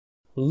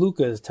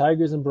Lucas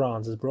Tigers and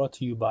Bronze is brought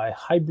to you by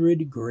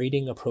Hybrid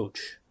Grading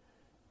Approach.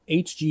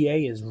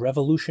 HGA is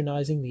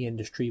revolutionizing the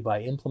industry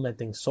by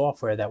implementing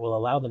software that will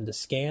allow them to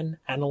scan,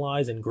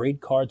 analyze, and grade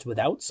cards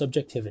without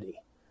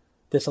subjectivity.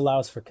 This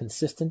allows for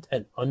consistent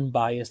and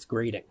unbiased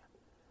grading.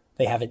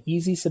 They have an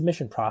easy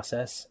submission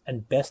process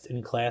and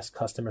best-in-class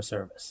customer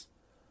service.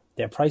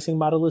 Their pricing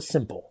model is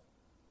simple.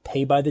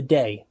 Pay by the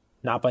day,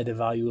 not by the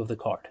value of the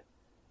card.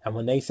 And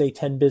when they say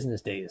 10 business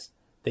days,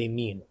 they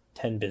mean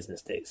 10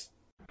 business days.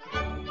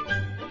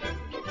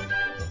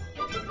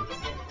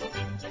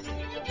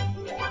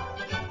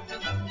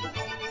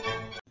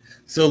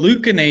 So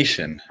Luca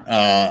Nation,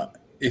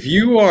 if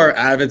you are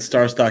avid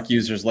StarStock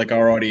users like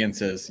our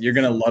audience is, you're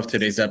going to love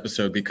today's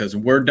episode because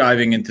we're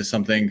diving into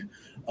something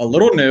a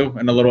little new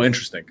and a little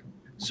interesting.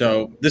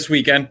 So this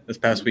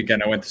past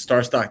weekend, I went to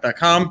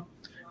starstock.com.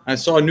 I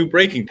saw a new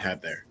breaking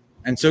tab there.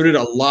 And so did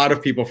a lot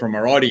of people from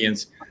our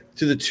audience,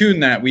 to the tune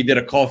that we did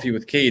a coffee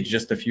with Cage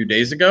just a few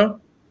days ago.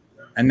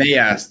 And they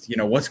asked,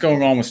 what's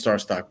going on with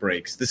StarStock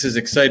breaks? This is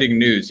exciting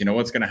news.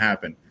 What's going to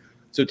happen?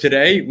 So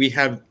today we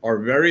have our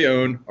very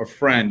own,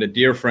 a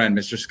dear friend,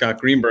 Mr. Scott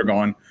Greenberg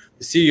on,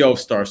 the CEO of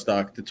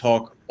StarStock, to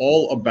talk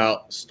all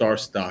about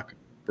StarStock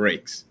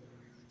breaks.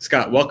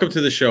 Scott, welcome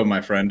to the show, my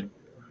friend.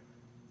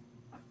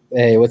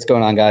 Hey, what's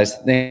going on, guys?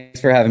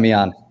 Thanks for having me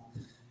on.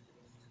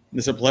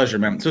 It's a pleasure,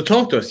 man. So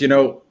talk to us.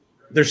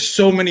 There's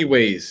so many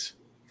ways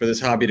for this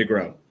hobby to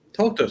grow.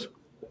 Talk to us.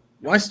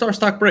 Why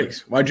StarStock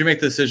breaks? Why'd you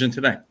make the decision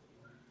today?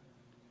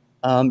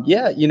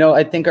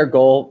 I think our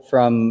goal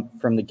from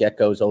the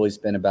get-go has always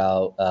been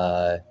about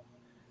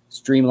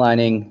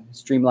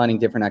streamlining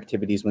different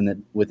activities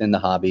within the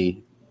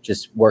hobby,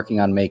 just working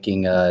on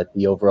making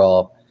the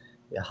overall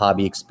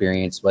hobby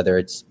experience, whether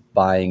it's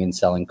buying and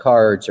selling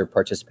cards or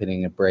participating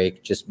in a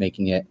break, just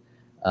making it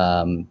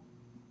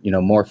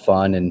more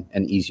fun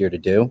and easier to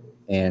do.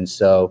 And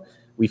so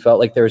we felt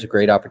like there was a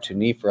great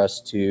opportunity for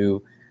us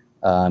to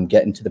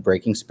get into the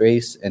breaking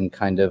space and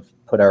kind of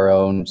put our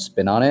own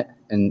spin on it.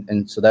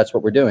 And so that's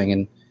what we're doing.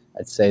 And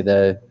I'd say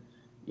the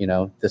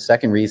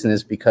second reason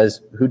is because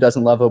who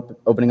doesn't love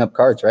opening up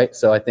cards, right?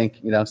 So I think,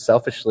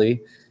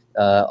 selfishly,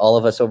 all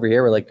of us over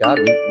here were like, God,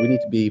 we need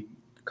to be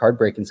card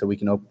breaking so we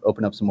can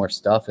open up some more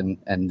stuff and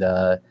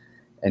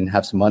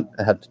have some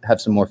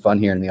more fun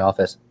here in the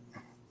office.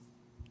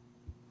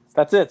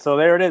 That's it. So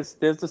there it is.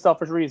 There's the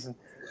selfish reason.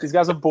 These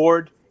guys are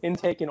bored in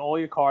taking all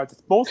your cards.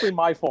 It's mostly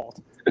my fault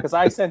because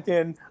I sent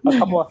in a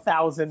couple of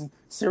thousand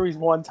Series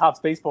 1 Topps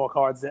baseball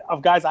cards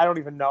of guys I don't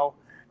even know.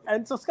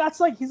 And so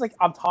Scott's like,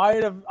 I'm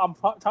tired of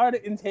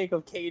intake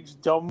of Cage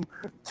dumb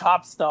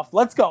top stuff.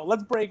 Let's go.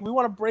 Let's break. We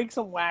want to break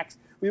some wax.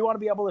 We want to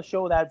be able to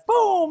show that,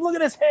 boom, look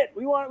at this hit.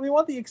 We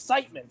want the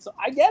excitement. So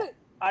I get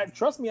it.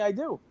 Trust me, I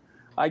do.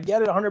 I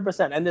get it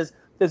 100%. And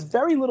there's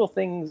very little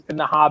things in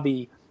the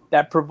hobby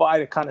that provide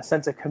a kind of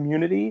sense of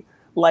community,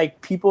 like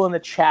people in the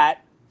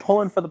chat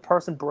pulling for the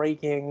person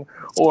breaking,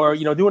 or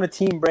doing a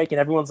team break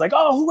and everyone's like,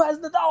 oh, who has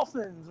the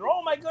Dolphins, or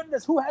oh my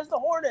goodness, who has the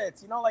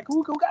Hornets, like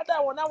who got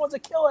that one, that one's a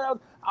killer,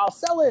 I'll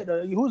sell it,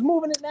 who's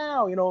moving it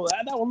now,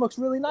 that one looks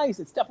really nice,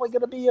 it's definitely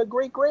going to be a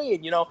great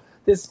grade.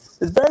 There's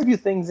very few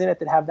things in it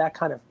that have that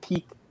kind of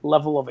peak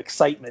level of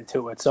excitement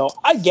to it. So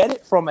I get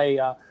it from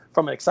an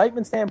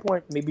excitement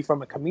standpoint, maybe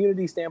from a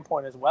community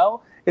standpoint as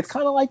well. It's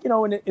kind of like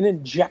an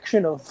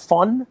injection of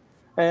fun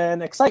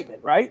and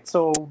excitement, right?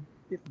 So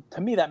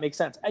to me, that makes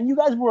sense. And you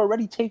guys were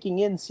already taking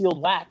in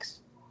sealed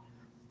wax.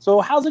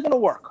 So how's it going to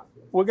work?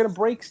 We're going to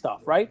break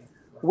stuff, right?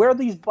 Where are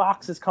these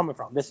boxes coming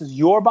from? This is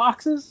your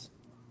boxes?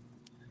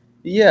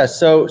 Yeah,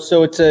 so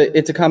it's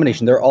a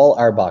combination. They're all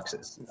our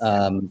boxes. We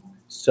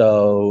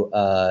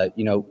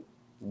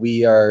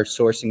are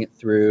sourcing it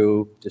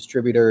through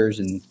distributors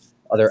and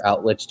other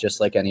outlets, just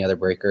like any other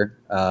breaker.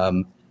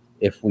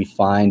 If we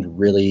find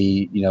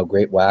really,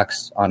 great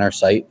wax on our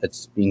site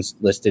that's being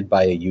listed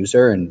by a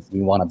user and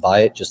we want to buy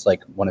it, just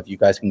like one of you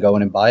guys can go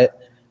in and buy it,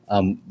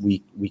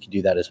 we can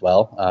do that as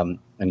well,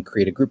 and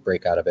create a group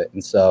break out of it.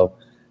 And so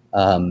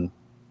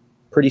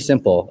pretty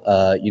simple.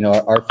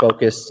 Our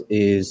focus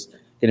is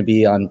going to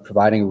be on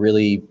providing a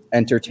really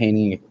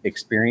entertaining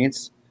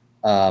experience,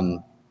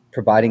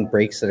 providing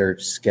breaks that are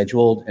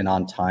scheduled and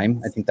on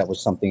time. I think that was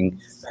something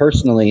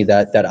personally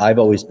that I've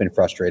always been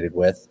frustrated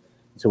with.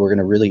 So we're going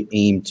to really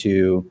aim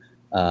to,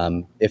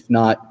 if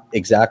not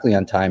exactly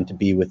on time, to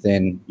be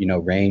within,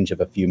 range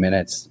of a few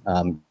minutes,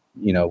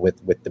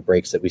 with the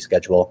breaks that we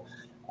schedule.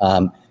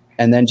 And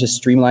then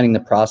just streamlining the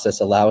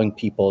process, allowing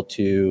people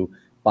to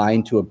buy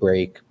into a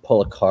break,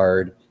 pull a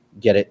card,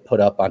 get it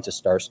put up onto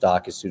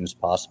StarStock as soon as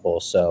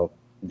possible. So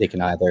they can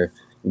either,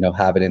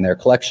 have it in their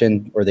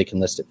collection or they can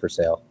list it for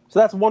sale. So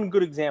that's one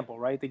good example,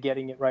 right? The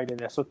getting it right in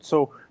there.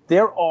 So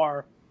there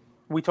are,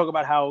 we talk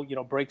about how,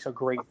 breaks are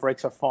great,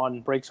 breaks are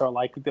fun, breaks are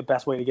like the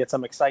best way to get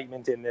some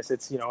excitement in this.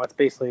 It's, it's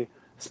basically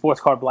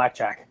sports card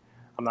blackjack.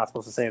 I'm not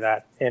supposed to say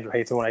that. Andrew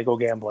hates it when I go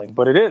gambling,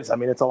 but it is. I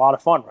mean, it's a lot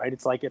of fun, right?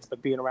 It's like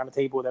being around a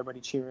table with everybody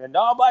cheering,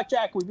 oh,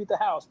 blackjack, we beat the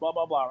house, blah,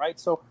 blah, blah, right?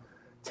 So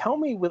tell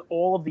me, with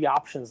all of the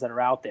options that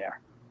are out there,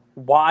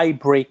 why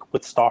break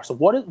with Star? So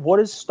what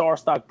is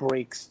StarStock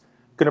breaks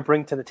going to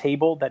bring to the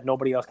table that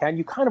nobody else can?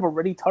 You kind of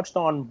already touched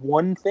on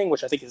one thing,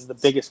 which I think is the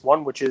biggest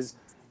one, which is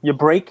you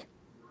break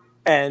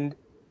and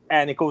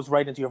it goes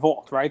right into your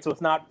vault, right? So it's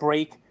not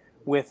break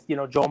with,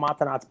 Joe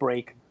Montanot's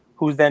break,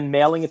 who's then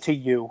mailing it to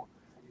you,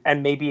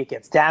 and maybe it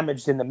gets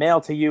damaged in the mail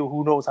to you.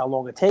 Who knows how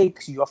long it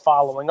takes? You're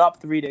following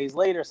up 3 days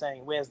later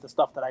saying, where's the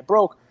stuff that I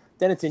broke?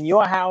 Then it's in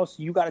your house.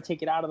 You got to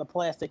take it out of the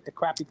plastic, the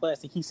crappy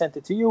plastic he sent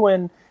it to you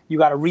in. You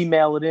got to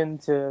remail it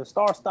into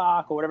Star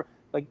Stock or whatever.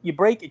 Like, you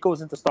break, it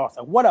goes into Star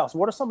Stock. What else?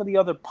 What are some of the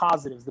other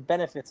positives, the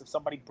benefits of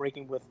somebody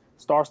breaking with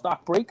Star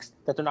Stock breaks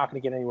that they're not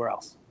going to get anywhere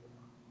else?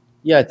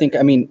 Yeah, I think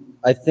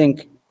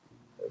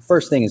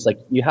first thing is, like,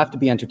 you have to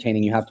be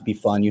entertaining. You have to be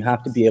fun. You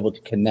have to be able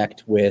to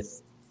connect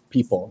with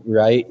people,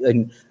 right?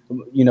 And,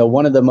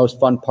 one of the most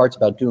fun parts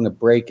about doing a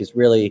break is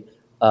really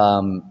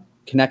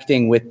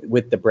connecting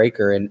with the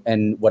breaker.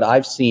 And what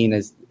I've seen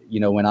is,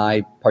 when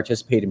I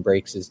participate in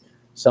breaks, is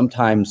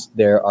sometimes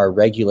there are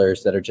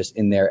regulars that are just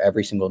in there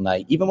every single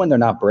night, even when they're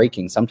not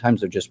breaking. Sometimes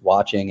they're just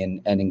watching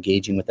and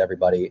engaging with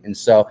everybody. And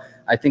so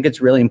I think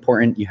it's really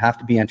important. You have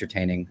to be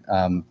entertaining.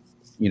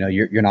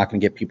 You're not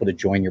going to get people to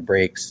join your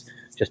breaks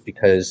just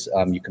because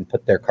you can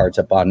put their cards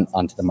up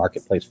onto the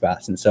marketplace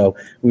fast. And so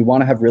we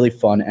want to have really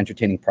fun,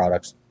 entertaining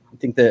products. I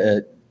think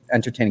the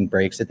entertaining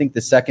breaks. I think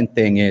the second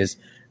thing is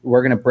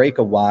we're going to break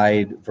a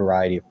wide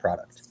variety of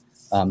products.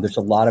 There's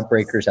a lot of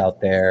breakers out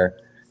there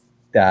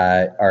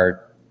that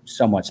are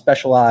somewhat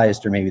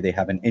specialized, or maybe they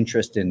have an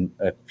interest in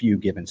a few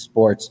given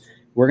sports.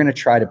 We're going to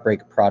try to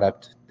break a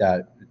product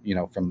that,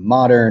 from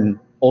modern,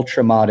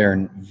 ultra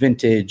modern,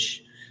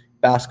 vintage,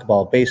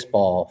 basketball,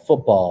 baseball,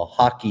 football,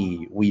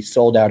 hockey. We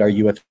sold out our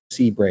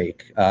UFC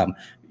break.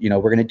 We're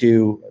going to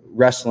do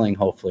wrestling,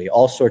 hopefully,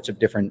 all sorts of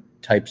different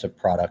types of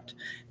product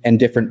and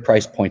different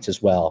price points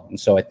as well. And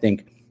so I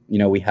think,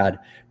 we had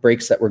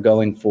breaks that were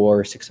going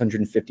for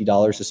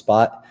 $650 a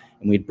spot,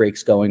 and we had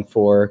breaks going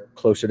for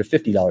closer to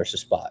 $50 a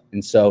spot.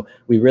 And so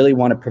we really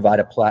want to provide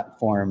a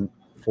platform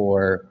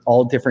for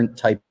all different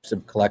types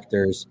of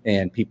collectors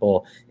and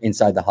people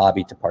inside the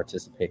hobby to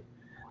participate.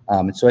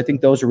 And so I think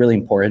those are really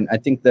important. I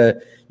think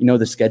the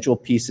schedule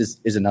piece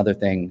is another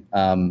thing.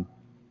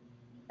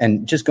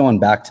 And just going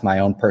back to my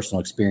own personal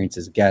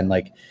experiences, again,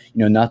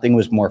 nothing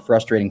was more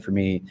frustrating for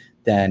me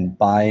than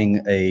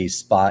buying a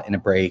spot in a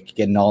break,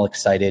 getting all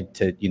excited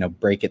to,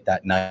 break it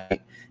that night,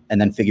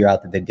 and then figure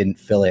out that they didn't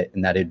fill it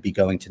and that it'd be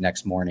going to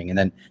next morning. And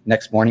then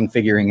next morning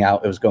figuring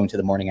out it was going to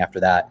the morning after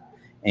that.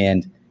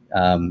 And,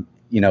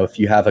 if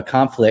you have a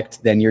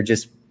conflict, then you're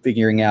just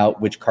figuring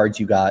out which cards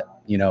you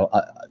got,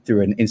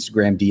 through an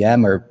Instagram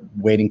DM or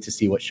waiting to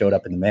see what showed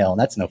up in the mail. And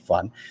that's no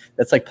fun.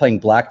 That's like playing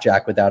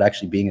blackjack without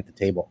actually being at the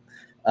table.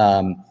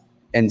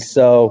 And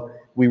so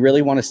we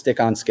really want to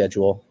stick on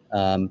schedule.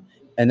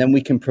 And then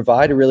we can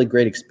provide a really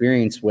great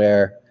experience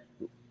where,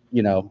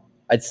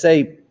 I'd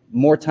say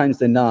more times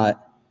than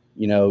not,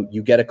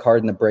 you get a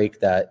card in the break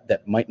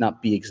that might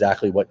not be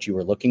exactly what you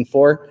were looking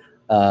for.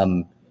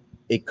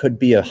 It could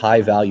be a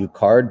high value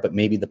card, but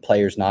maybe the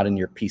player's not in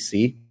your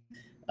PC,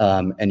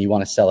 and you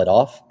want to sell it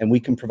off. And we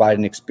can provide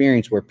an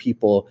experience where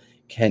people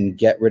can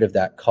get rid of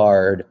that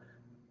card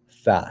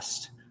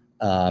fast,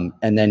 and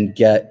then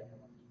get,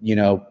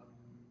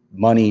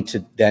 money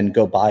to then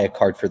go buy a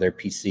card for their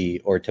PC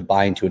or to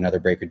buy into another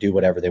break or do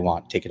whatever they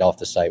want, take it off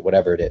the site,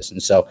 whatever it is.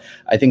 And so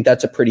I think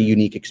that's a pretty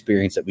unique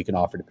experience that we can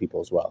offer to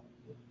people as well.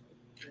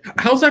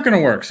 How's that going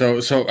to work? So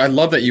I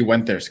love that you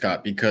went there,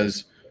 Scott,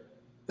 because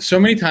so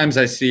many times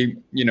I see,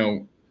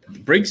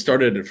 breaks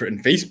started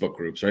in Facebook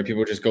groups, right?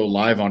 People just go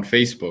live on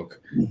Facebook,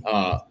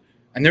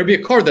 and there'd be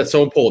a card that's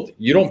someone pulled.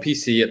 You don't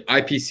PC it.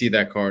 I PC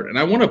that card, and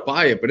I want to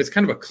buy it, but it's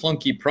kind of a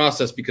clunky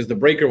process because the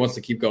breaker wants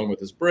to keep going with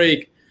his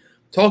break.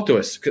 Talk to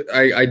us.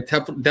 I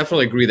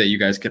definitely agree that you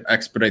guys could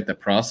expedite the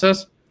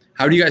process.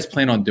 How do you guys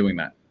plan on doing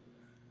that?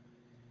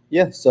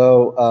 Yeah,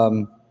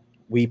 so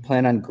we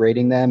plan on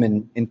grading them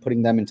and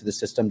inputting them into the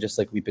system, just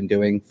like we've been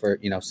doing for,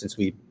 since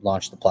we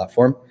launched the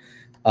platform.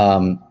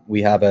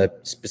 We have a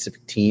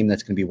specific team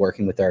that's going to be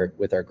working with our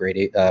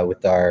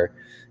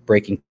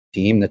breaking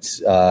team that's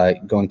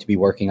going to be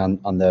working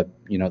on the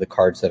the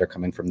cards that are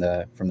coming from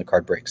the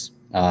card breaks.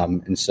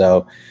 And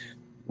so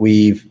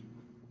we've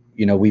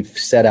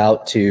set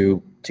out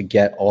to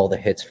get all the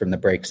hits from the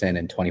breaks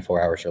in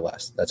 24 hours or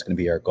less. That's going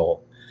to be our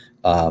goal.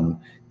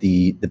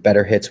 The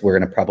better hits we're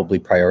going to probably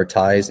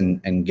prioritize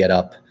and get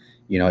up,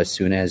 as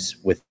soon as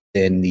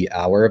within the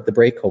hour of the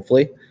break,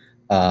 hopefully.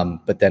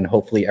 But then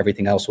hopefully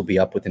everything else will be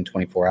up within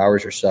 24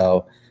 hours or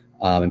so.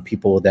 And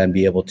people will then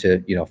be able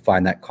to,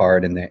 find that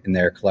card in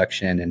their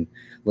collection and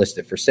list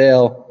it for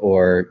sale,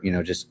 or,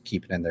 just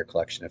keep it in their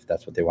collection if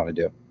that's what they want to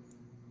do.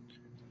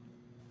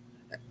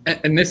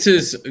 And this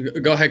is,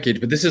 go ahead, Cage,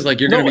 but this is like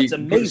you're going to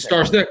be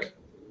Star Stick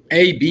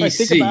A, B,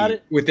 C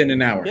within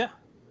an hour. Yeah.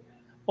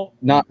 Well,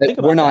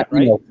 we're not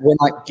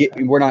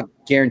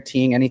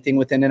guaranteeing anything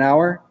within an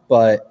hour,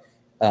 but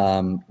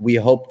we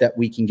hope that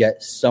we can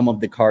get some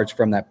of the cards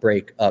from that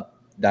break up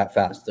that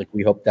fast. Like,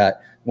 we hope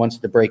that once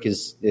the break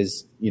is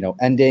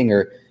ending,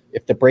 or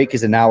if the break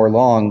is an hour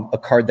long, a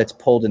card that's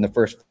pulled in the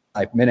first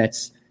 5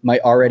 minutes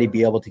might already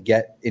be able to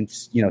get in,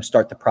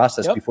 start the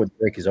process before the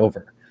break is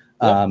over.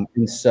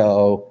 And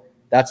so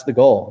that's the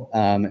goal.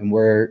 And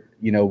we're,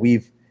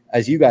 we've,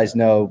 as you guys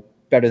know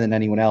better than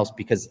anyone else,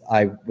 because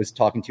I was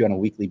talking to you on a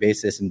weekly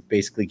basis and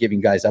basically giving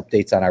you guys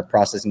updates on our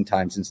processing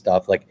times and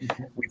stuff. Like,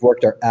 we've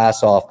worked our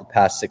ass off the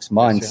past 6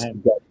 months to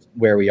get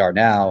where we are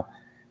now,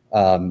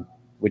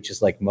 which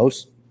is like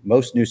most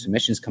new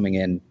submissions coming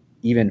in,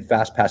 even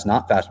FastPass,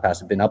 not FastPass,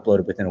 have been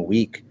uploaded within a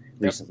week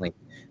recently.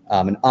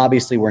 And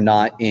obviously we're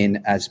not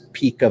in as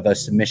peak of a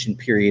submission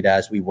period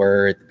as we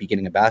were at the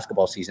beginning of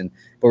basketball season,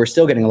 but we're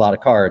still getting a lot of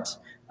cards.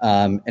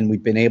 And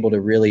we've been able to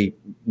really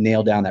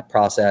nail down that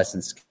process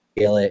and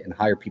scale it and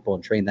hire people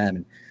and train them.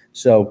 And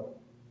so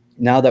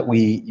now that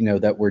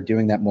that we're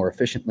doing that more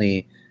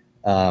efficiently,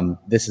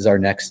 this is our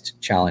next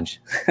challenge.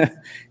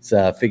 It's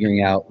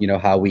figuring out,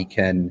 how we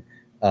can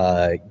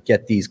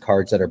get these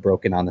cards that are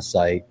broken on the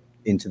site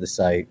into the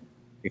site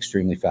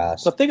extremely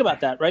fast. So think about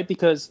that, right?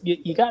 Because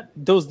you got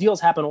those deals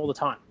happen all the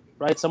time,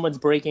 right? Someone's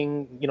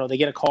breaking, they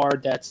get a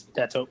card that's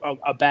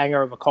a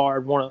banger of a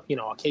card,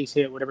 a case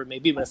hit, whatever it may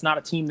be, but it's not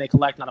a team they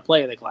collect, not a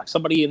player they collect.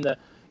 Somebody in the,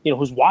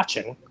 who's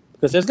watching,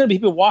 because there's going to be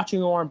people watching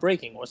who aren't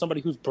breaking, or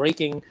somebody who's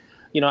breaking,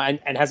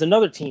 and has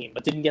another team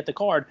but didn't get the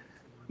card.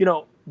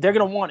 They're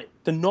going to want it.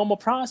 The normal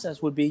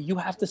process would be you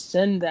have to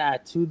send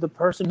that to the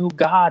person who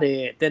got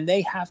it. Then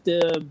they have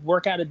to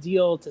work out a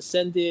deal to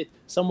send it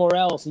somewhere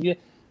else. And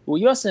what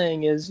you're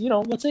saying is,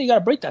 let's say you got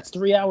a break that's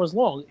 3 hours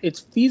long. It's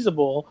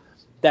feasible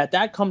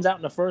that comes out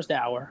in the first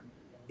hour.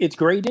 It's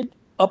graded,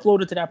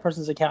 uploaded to that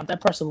person's account.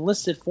 That person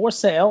lists it for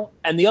sale,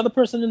 and the other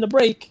person in the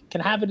break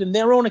can have it in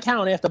their own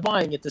account after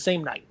buying it the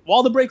same night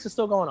while the breaks are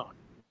still going on.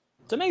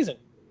 It's amazing.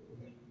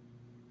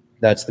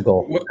 That's the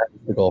goal.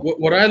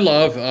 What I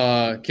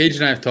love, Cage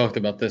and I have talked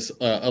about this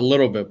a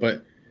little bit,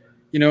 but,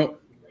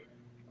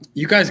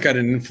 you guys got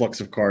an influx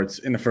of cards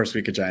in the first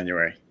week of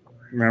January,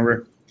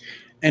 remember?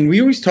 And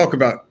we always talk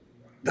about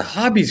the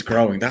hobby's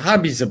growing. The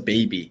hobby's a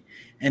baby.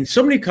 And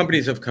so many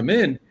companies have come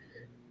in,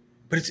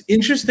 but it's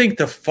interesting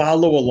to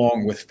follow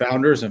along with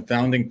founders and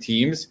founding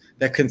teams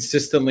that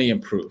consistently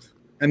improve.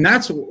 And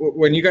that's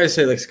when you guys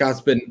say, like, Scott's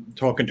been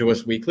talking to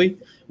us weekly,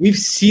 we've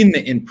seen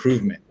the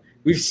improvement.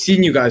 We've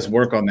seen you guys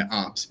work on the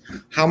ops,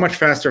 how much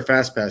faster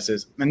FastPass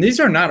is. And these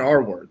are not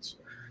our words.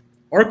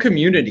 Our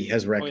community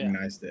has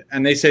recognized it.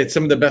 And they say it's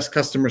some of the best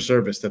customer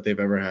service that they've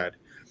ever had.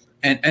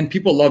 And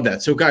people love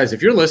that. So, guys,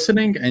 if you're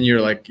listening and you're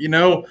like,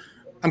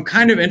 I'm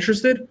kind of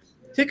interested,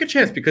 take a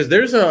chance, because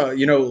there's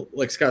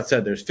like Scott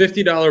said, there's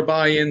 $50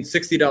 buy-ins,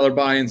 $60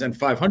 buy-ins, and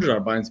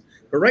 $500 buy-ins.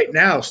 But right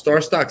now,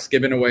 StarStock's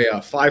giving away a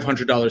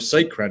 $500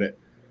 site credit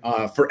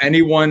for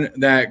anyone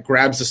that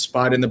grabs a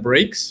spot in the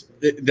breaks.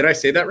 Did I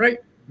say that right?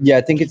 Yeah,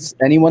 I think it's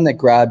anyone that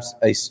grabs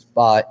a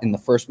spot in the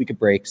first week of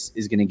breaks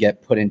is going to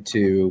get put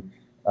into,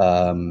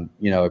 a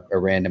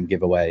random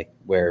giveaway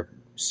where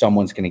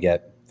someone's going to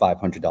get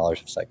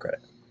 $500 of site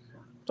credit.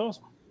 It's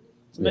awesome.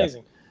 It's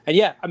amazing.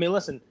 Yeah. And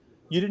listen,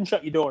 you didn't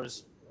shut your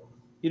doors.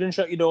 You didn't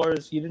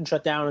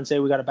shut down and say,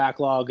 we got a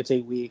backlog. It's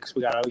 8 weeks.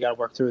 We got to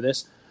work through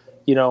this.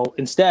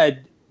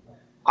 Instead,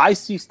 I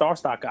see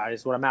StarStock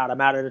guys when I'm out.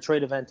 I'm out at a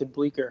trade event in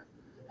Bleecker,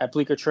 at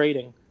Bleecker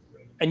Trading.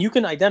 And you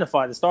can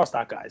identify the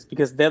StarStock guys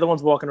because they're the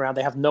ones walking around.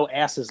 They have no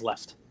asses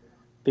left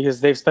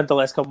because they've spent the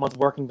last couple months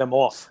working them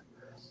off.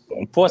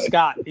 Poor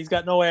Scott. He's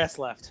got no ass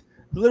left.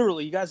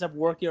 Literally, you guys have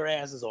worked your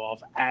asses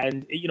off.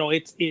 And, you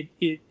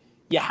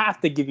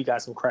have to give you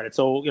guys some credit.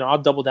 So, I'll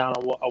double down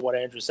on what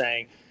Andrew's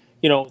saying.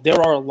 There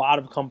are a lot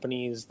of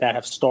companies that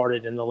have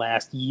started in the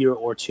last year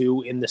or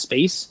two in the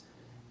space.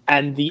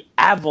 And the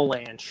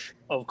avalanche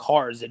of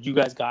cards that you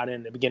guys got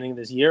in the beginning of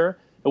this year,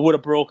 it would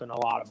have broken a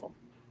lot of them.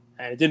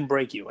 And it didn't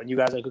break you. And you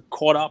guys are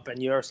caught up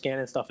and you're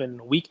scanning stuff in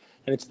a week.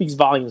 And it speaks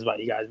volumes about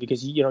you guys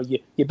because,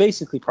 you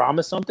basically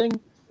promised something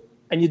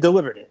and you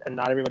delivered it. And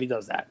not everybody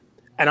does that.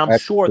 And I'm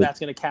sure that's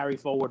going to carry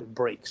forward in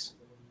breaks.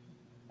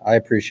 I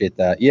appreciate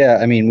that.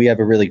 Yeah, we have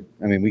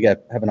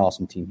have an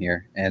awesome team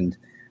here. And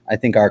I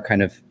think our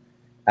kind of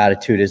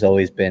attitude has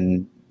always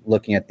been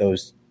looking at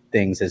those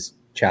things as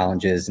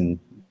challenges, and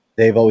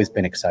they've always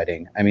been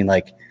exciting.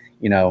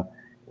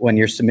 When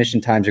your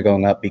submission times are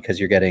going up because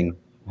you're getting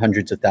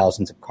hundreds of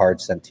thousands of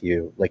cards sent to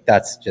you, like,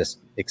 that's just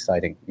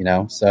exciting,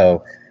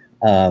 So,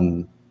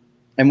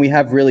 and we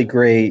have really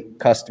great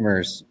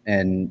customers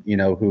and,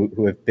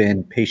 who have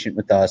been patient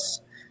with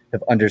us,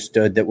 have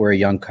understood that we're a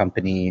young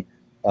company,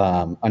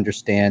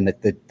 understand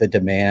that the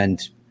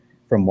demand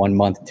from 1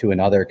 month to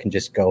another can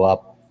just go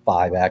up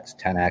 5x,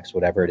 10x,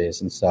 whatever it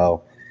is. And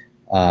so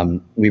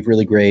we have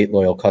really great,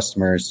 loyal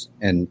customers,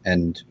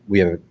 and we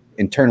have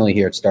internally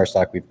here at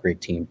StarStock, we have a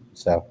great team.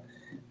 So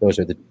those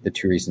are the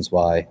two reasons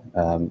why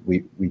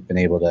we've been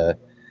able to,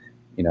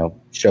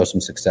 show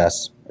some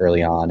success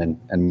early on,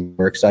 and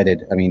we're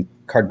excited.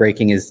 Card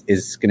breaking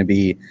is going to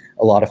be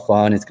a lot of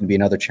fun. It's going to be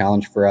another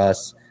challenge for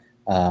us.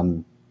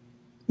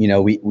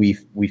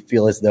 We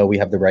feel as though we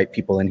have the right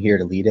people in here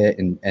to lead it,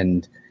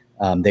 and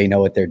they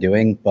know what they're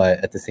doing. But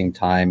at the same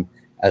time,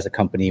 as a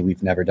company,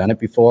 we've never done it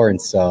before, and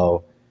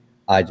so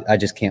I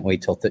just can't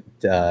wait till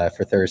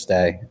for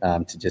Thursday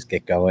to just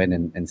get going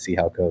and see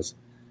how it goes.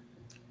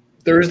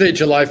 Thursday,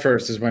 July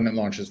 1st is when it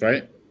launches,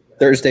 right?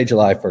 Thursday,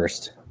 July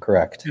 1st.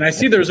 Correct. And I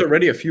see there's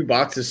already a few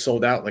boxes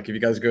sold out. Like if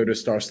you guys go to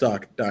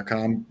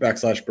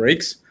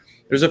starstock.com/breaks,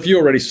 there's a few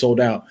already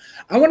sold out.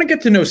 I want to get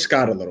to know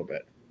Scott a little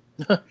bit.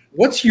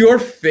 What's your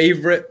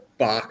favorite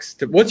box?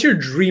 What's your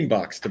dream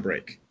box to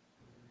break?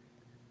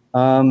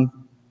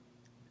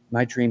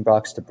 My dream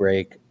box to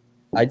break,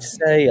 I'd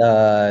say,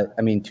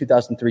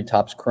 2003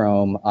 Topps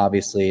Chrome.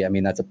 Obviously, I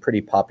mean that's a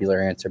pretty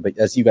popular answer. But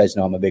as you guys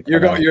know, I'm a big.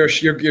 You're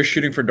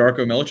shooting for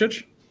Darko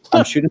Milicic?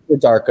 I'm shooting for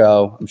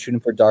Darko. I'm shooting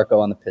for Darko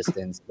on the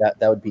Pistons. That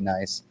would be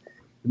nice.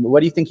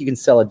 What do you think you can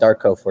sell a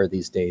Darko for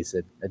these days?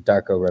 A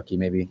Darko rookie,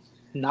 maybe?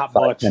 Not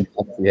much.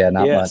 Yeah,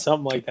 not much.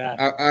 Something like that.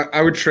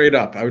 I would trade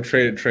up. I would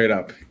trade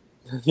up.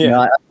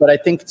 Yeah, but I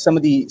think some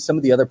of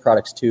the other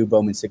products too,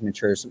 Bowman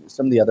Signatures,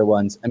 some of the other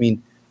ones. I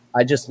mean,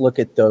 I just look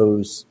at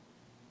those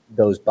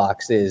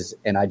boxes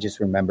and I just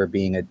remember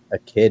being a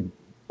kid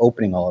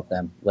opening all of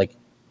them. Like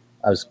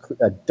I was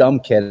a dumb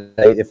kid.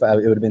 It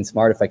would have been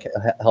smart if I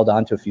held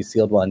on to a few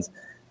sealed ones.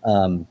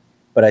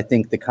 But I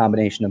think the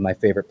combination of my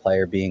favorite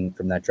player being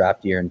from that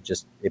draft year and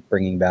just it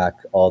bringing back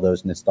all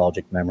those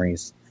nostalgic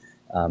memories.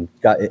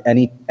 Got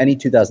any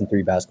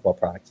 2003 basketball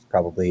product is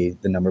probably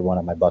the number one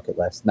on my bucket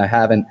list. And I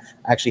haven't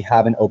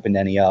opened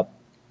any up,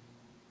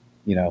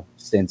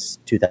 since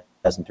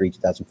 2003,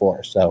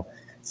 2004. So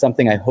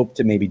something I hope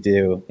to maybe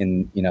do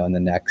in the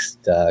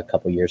next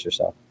couple years or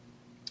so.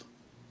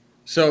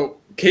 So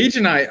Cage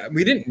and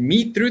we didn't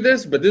meet through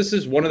this, but this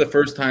is one of the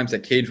first times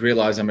that Cage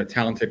realized I'm a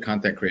talented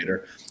content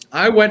creator.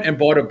 I went and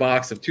bought a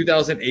box of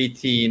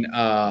 2018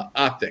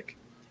 Optic,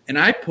 and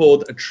I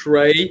pulled a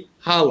Trey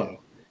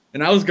Hollow,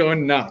 and I was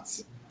going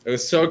nuts. It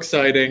was so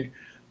exciting.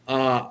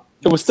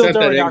 It was still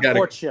during our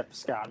courtship,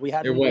 Scott. We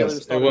hadn't really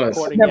started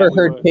recording. I've never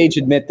heard Cage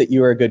admit that you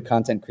were a good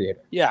content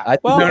creator. Yeah. I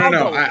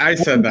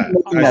said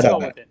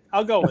that.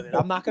 I'll go with it.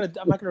 I'm not gonna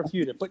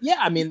refute it. But yeah,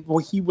 I mean,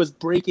 he was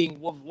breaking.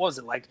 What was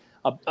it like?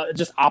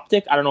 Just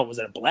Optic? I don't know. Was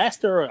it a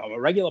blaster or a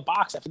regular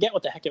box? I forget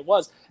what the heck it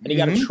was. And he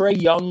got a Trey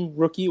Young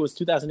rookie. It was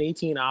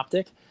 2018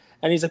 Optic.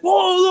 And he's like,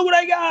 "Whoa, look what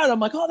I got!"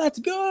 I'm like, "Oh, that's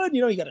good."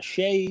 You got a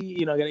Shea.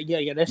 You got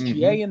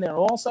SGA in there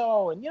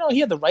also, and he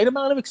had the right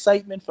amount of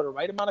excitement for the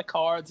right amount of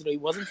cards. He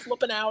wasn't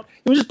flipping out.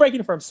 He was just breaking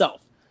it for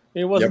himself.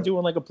 He wasn't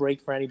doing like a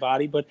break for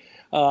anybody. But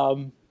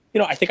I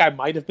think I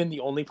might have been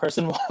the only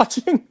person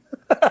watching.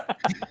 But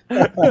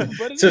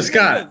so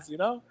Scott,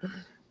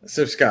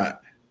 So Scott,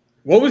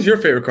 what was your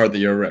favorite card that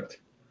you ever ripped?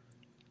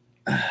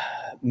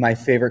 My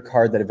favorite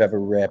card that I've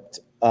ever ripped.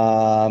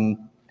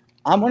 I'm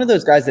one of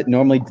those guys that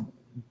normally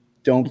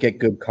don't get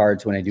good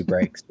cards when I do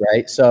breaks,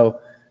 right? So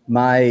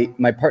my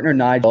partner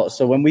Nigel.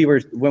 So when we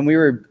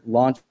were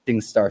launching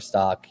Star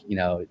Stock,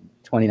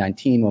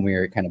 2019, when we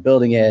were kind of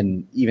building it,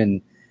 and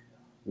even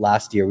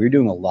last year, we were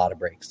doing a lot of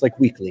breaks, like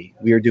weekly.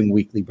 We were doing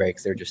weekly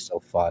breaks. They're just so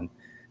fun.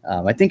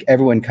 I think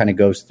everyone kind of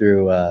goes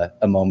through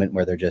a moment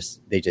where they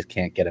just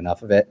can't get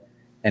enough of it,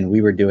 and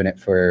we were doing it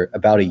for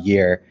about a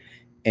year.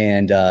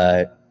 And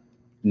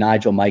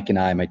Nigel, Mike, and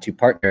I, my two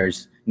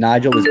partners,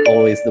 Nigel was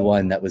always the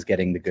one that was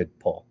getting the good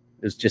pull.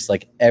 It was just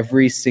like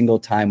every single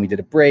time we did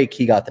a break,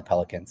 he got the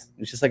Pelicans.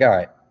 It was just like, all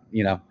right,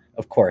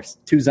 of course,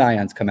 2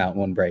 Zions come out in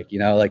one break,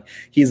 like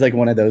he's like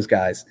one of those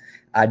guys.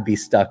 I'd be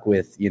stuck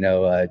with,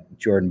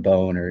 Jordan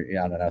Bone or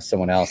I don't know,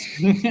 someone else.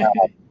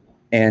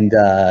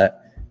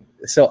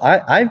 So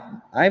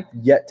I've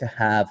yet to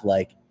have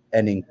like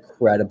an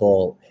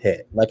incredible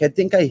hit. Like I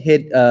think I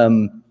hit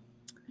a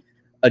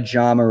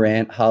Ja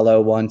Morant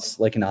hollow once,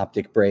 like an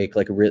Optic break,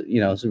 like it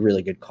was a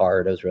really good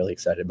card. I was really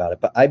excited about it,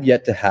 but I've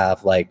yet to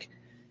have like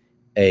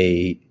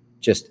a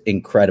just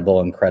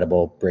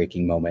incredible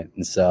breaking moment.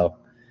 And so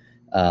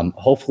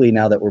hopefully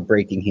now that we're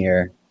breaking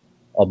here,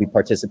 I'll be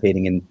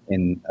participating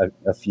in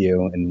a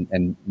few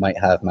and might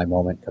have my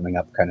moment coming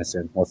up kind of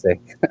soon. We'll see.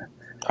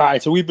 All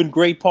right, so we've been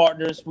great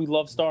partners. We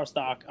love Star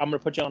Stock. I'm going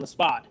to put you on the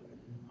spot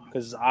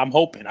because I'm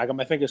hoping. I got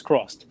my fingers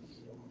crossed.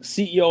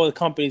 CEO of the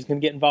company is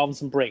going to get involved in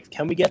some breaks.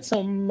 Can we get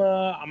some,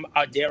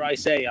 dare I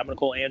say, I'm going to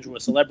call Andrew a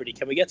celebrity.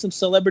 Can we get some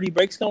celebrity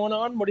breaks going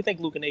on? What do you think,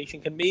 Luca Nation?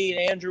 Can me,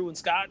 Andrew, and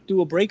Scott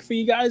do a break for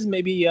you guys?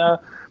 Maybe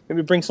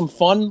bring some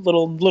fun,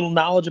 little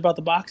knowledge about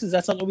the boxes. Is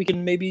that something we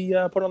can maybe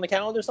put on the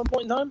calendar at some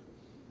point in time?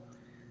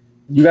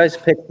 You guys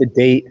pick the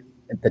date,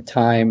 the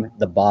time,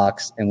 the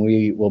box, and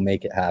we will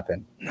make it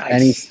happen.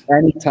 Nice.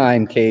 Any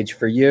time, Cage,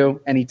 for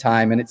you,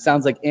 anytime. And it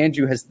sounds like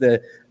Andrew has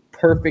the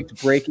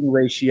perfect breaking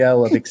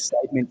ratio of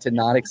excitement to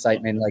not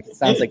excitement. Like it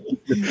sounds like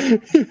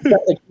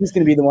he's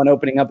going to be the one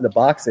opening up the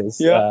boxes.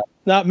 Yeah,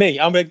 not me.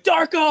 I'm like,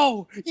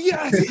 Darko,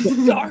 yes,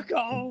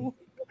 Darko.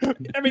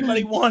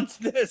 Everybody wants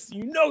this.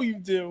 You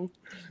do.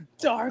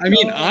 Darko. I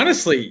mean,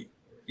 honestly,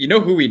 you know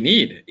who we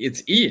need?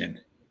 It's Ian.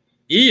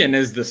 Ian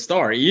is the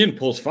star. Ian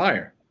pulls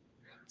fire.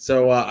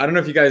 So I don't know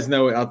if you guys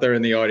know out there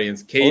in the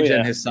audience, Cage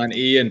and his son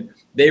Ian,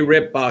 they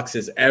rip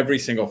boxes every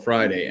single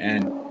Friday,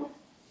 and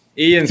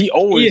Ian's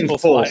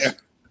pulls fire.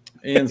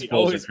 Ian's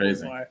pulls are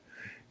crazy.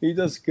 He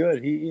does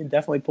good. He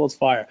definitely pulls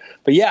fire.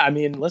 But yeah, I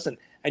mean, listen,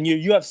 and your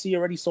UFC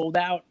already sold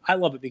out. I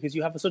love it because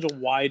you have such a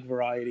wide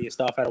variety of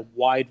stuff at a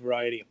wide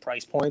variety of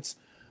price points.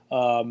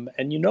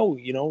 And you know,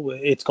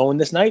 it's going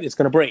this night. It's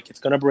going to break. It's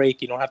going to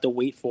break. You don't have to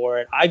wait for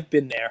it. I've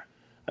been there.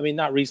 I mean,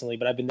 not recently,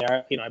 but I've been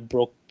there. You know, I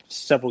broke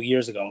several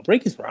years ago.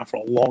 Breaking's been around for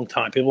a long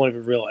time. People don't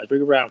even realize.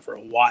 Breaking's been around for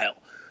a while.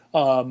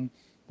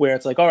 Where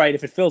it's like, all right,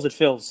 if it fills, it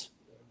fills.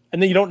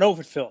 And then you don't know if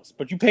it fills,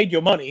 but you paid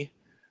your money.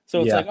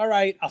 So it's like, all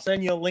right, I'll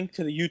send you a link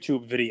to the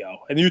YouTube video.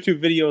 And the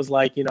YouTube video is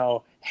like, you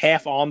know,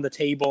 half on the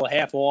table,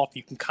 half off.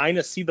 You can kind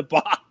of see the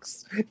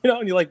box, you know,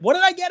 and you're like, what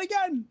did I get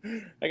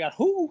again? I got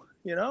who?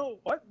 You know,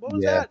 what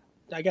was that?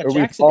 I got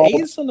Jackson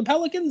Hayes from the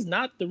Pelicans,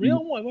 not the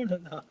real one.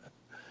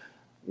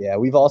 Yeah,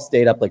 we've all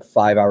stayed up like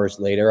 5 hours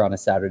later on a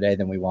Saturday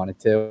than we wanted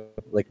to.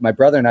 Like my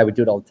brother and I would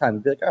do it all the time.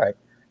 We'd be like, all right,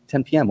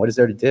 10 p.m., what is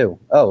there to do?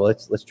 Oh, well,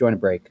 let's join a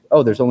break.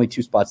 Oh, there's only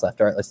 2 spots left.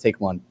 All right, let's take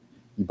one.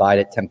 You buy it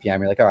at 10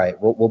 p.m. You're like, all right,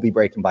 we'll be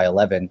breaking by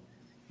 11.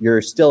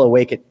 You're still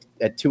awake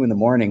at 2 in the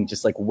morning,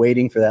 just like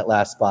waiting for that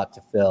last spot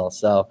to fill.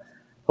 So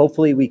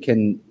hopefully we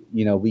can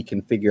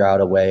figure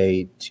out a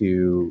way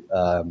to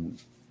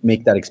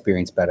make that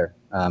experience better.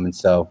 And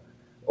so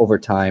over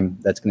time,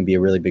 that's going to be a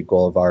really big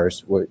goal of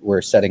ours.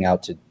 We're setting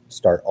out to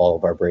start all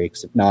of our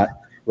breaks, if not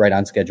right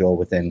on schedule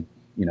within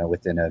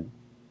a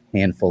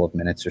handful of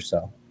minutes or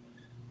so.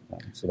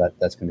 So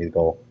that's going to be the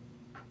goal.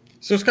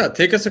 So Scott,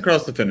 take us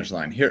across the finish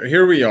line.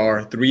 Here we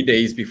are 3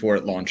 days before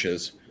it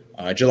launches.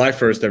 July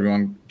 1st,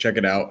 everyone check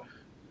it out.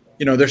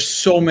 You know, there's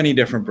so many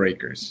different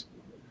breakers.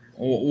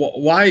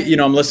 Why, you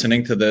know, I'm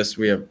listening to this.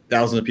 We have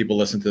thousands of people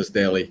listen to this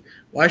daily.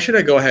 Why should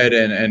I go ahead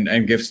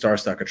and give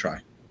StarStock a try?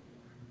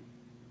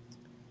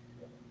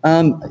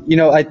 You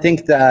know, I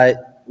think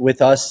that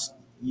with us,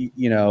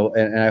 you know,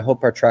 and I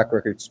hope our track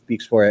record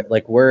speaks for it.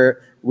 Like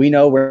we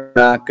know we're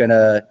not going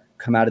to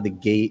come out of the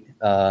gate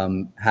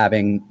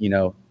having, you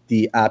know,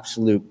 the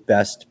absolute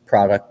best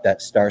product that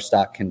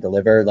StarStock can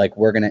deliver. Like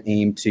we're going to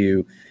aim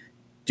to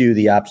do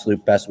the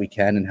absolute best we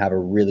can and have a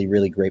really,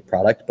 really great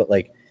product. But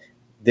like,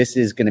 this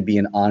is going to be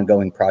an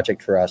ongoing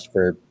project for us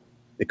for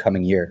the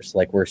coming years.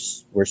 Like we're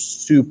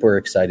super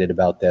excited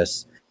about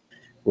this.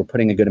 We're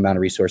putting a good amount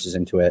of resources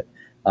into it.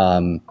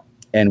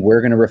 And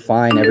we're going to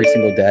refine every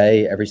single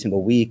day, every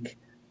single week,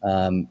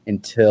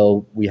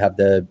 until we have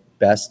the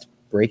best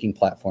breaking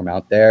platform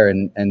out there.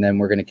 And then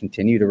we're going to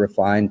continue to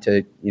refine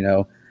to, you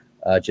know,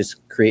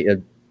 just create a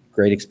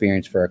great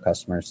experience for our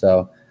customers.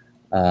 So,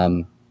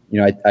 you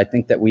know, I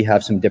think that we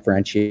have some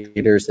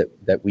differentiators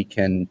that we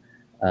can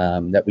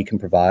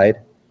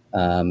provide,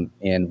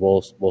 and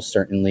we'll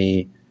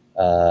certainly,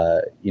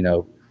 you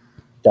know,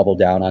 double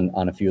down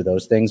on a few of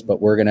those things.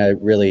 But we're going to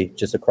really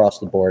just across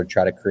the board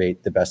try to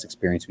create the best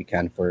experience we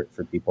can for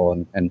people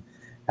and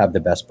have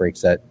the best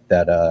breaks that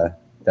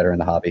are in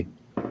the hobby.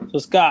 So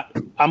Scott,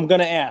 I'm going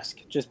to ask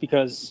just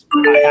because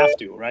I have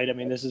to, right? I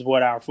mean, this is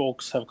what our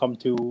folks have come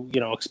to, you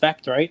know,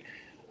 expect, right?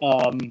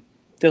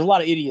 There's a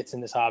lot of idiots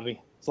in this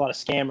hobby. There's a lot of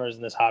scammers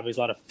in this hobby. There's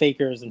a lot of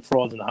fakers and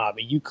frauds in the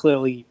hobby. You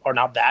clearly are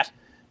not that.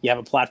 You have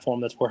a platform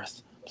that's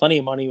worth plenty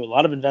of money with a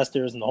lot of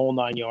investors in the whole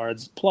 9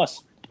 yards.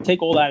 Plus,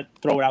 take all that,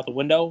 throw it out the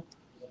window.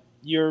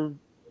 You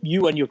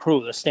and your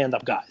crew are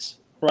stand-up guys,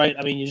 right?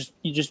 I mean,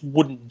 you just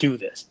wouldn't do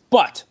this.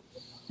 But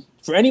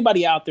for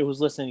anybody out there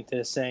who's listening to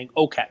this saying,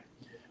 okay,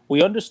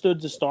 we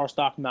understood the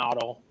StarStock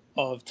model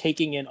of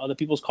taking in other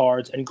people's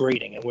cards and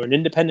grading, and we're an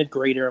independent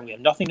grader, and we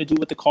have nothing to do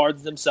with the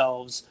cards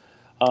themselves.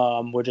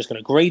 We're just going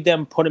to grade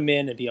them, put them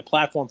in, and be a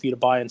platform for you to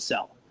buy and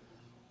sell.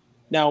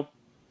 Now,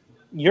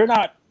 you're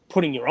not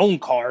putting your own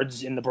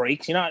cards in the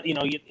breaks. You're not, you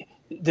know,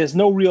 there's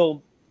no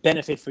real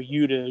benefit for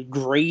you to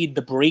grade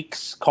the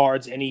breaks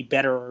cards any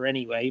better or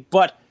anyway.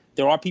 But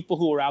there are people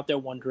who are out there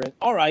wondering,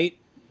 all right,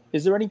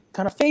 is there any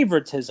kind of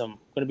favoritism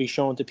going to be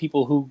shown to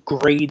people who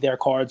grade their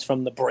cards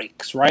from the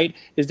breaks, right?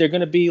 Is there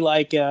going to be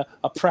like a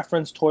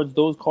preference towards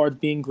those cards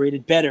being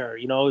graded better?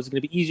 You know, is it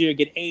going to be easier to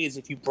get A's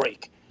if you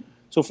break?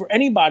 So for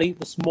anybody,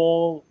 the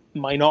small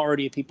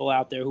minority of people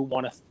out there who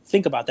want to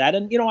think about that,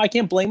 and, you know, I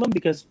can't blame them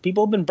because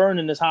people have been burned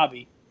in this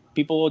hobby.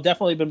 People have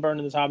definitely been burned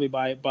in this hobby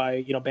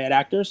by you know, bad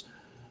actors.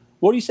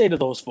 What do you say to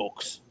those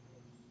folks?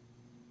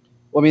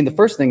 Well, I mean, the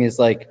first thing is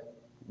like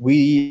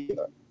we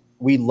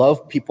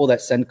love people that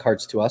send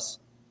cards to us,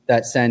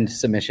 that send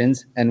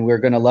submissions, and we're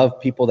going to love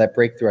people that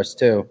break through us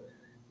too.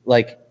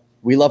 Like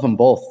we love them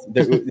both.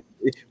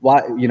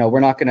 Why, you know, we're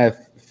not going to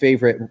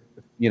favorite,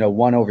 you know,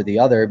 one over the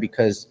other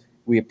because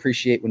we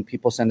appreciate when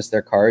people send us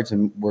their cards,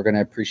 and we're going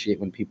to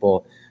appreciate when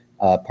people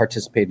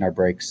participate in our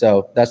breaks.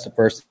 So that's the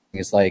first thing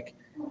is like,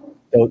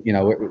 you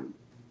know,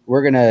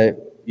 we're going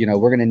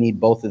to need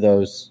both of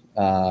those.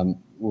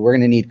 We're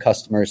going to need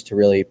customers to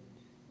really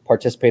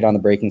participate on the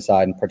breaking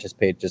side and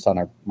participate just on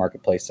our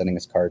marketplace sending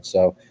us cards.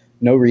 So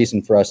no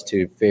reason for us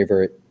to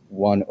favorite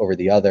one over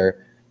the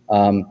other.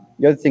 The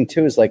other thing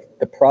too is like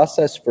the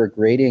process for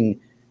grading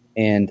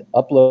and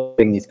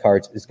uploading these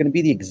cards is going to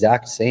be the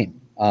exact same.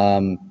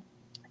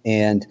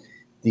 And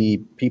the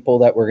people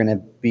that are going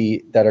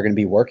to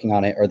be working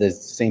on it are the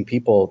same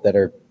people that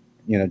are,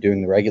 you know,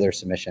 doing the regular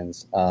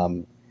submissions.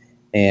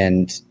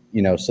 And,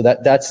 you know, so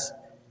that's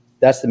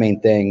that's the main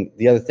thing.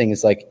 The other thing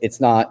is like,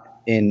 it's not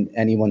in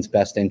anyone's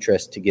best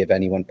interest to give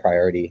anyone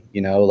priority,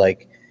 you know,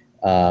 like,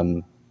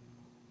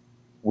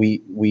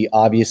 we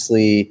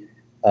obviously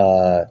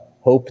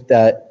hope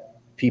that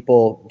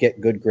people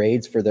get good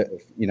grades for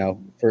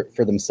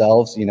for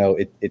themselves. You know,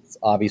 it's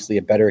obviously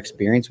a better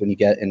experience when you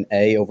get an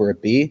A over a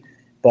B,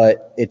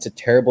 but it's a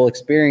terrible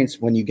experience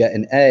when you get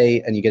an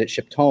A and you get it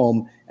shipped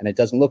home and it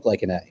doesn't look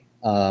like an A.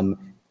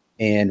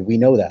 And we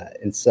know that.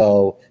 And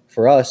so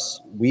for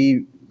us,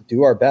 we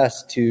do our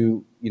best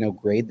to,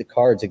 grade the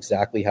cards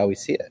exactly how we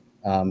see it.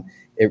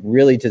 It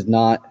really does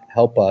not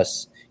help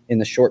us in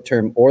the short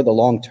term or the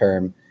long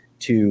term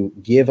to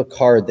give a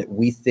card that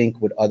we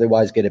think would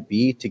otherwise get a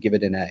B to give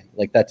it an A.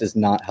 Like, that does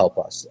not help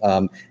us.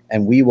 And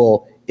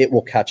it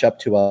will catch up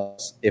to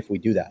us if we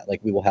do that.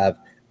 Like, we will have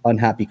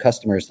unhappy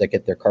customers that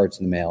get their cards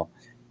in the mail.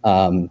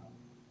 And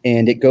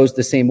it goes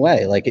the same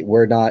way. Like,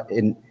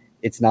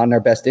 it's not in our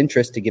best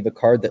interest to give a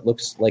card that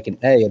looks like an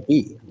A, a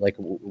B. Like,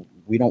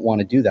 we don't want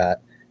to do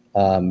that.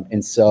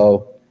 And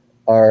so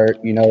our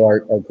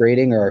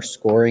grading or our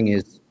scoring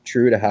is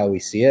true to how we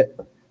see it.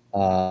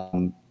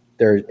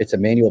 It's a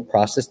manual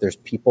process. There's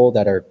people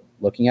that are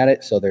looking at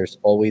it. So there's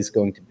always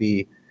going to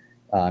be,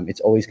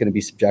 it's always going to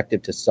be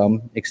subjective to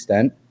some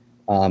extent.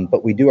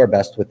 But we do our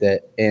best with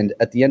it. And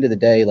at the end of the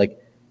day, like,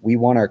 we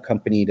want our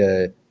company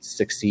to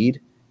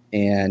succeed.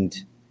 And,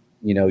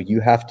 you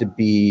have to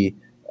be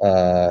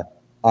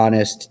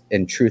honest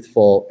and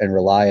truthful and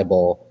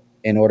reliable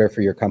in order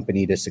for your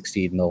company to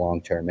succeed in the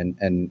long term.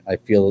 And I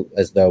feel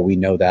as though we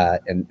know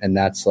that. And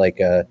that's like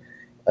a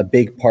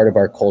big part of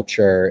our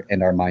culture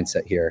and our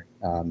mindset here.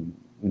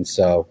 And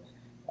so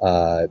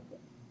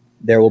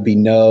there will be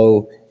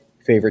no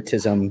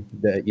favoritism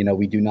that,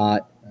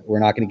 we're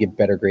not going to give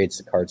better grades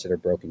to cards that are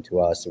broken to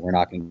us. And we're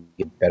not going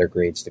to give better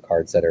grades to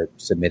cards that are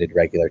submitted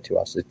regular to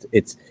us.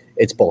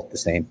 It's both the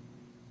same.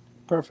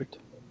 Perfect.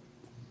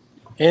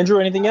 Andrew,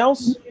 anything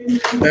else?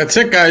 That's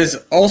it, guys.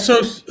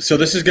 Also, so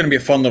this is going to be a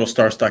fun little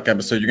Star Stock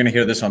episode. You're going to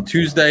hear this on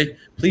Tuesday.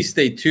 Please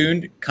stay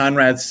tuned.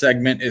 Conrad's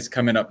segment is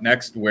coming up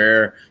next,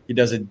 where he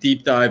does a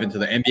deep dive into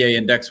the NBA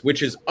index,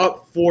 which is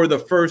up for the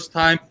first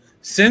time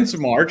since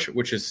March,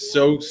 which is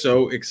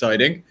so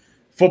exciting.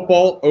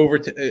 Football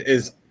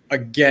is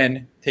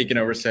again taking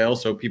over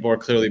sales, so people are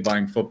clearly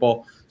buying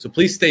football. So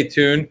please stay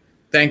tuned.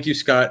 Thank you,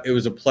 Scott. It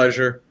was a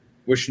pleasure.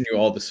 Wishing you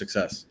all the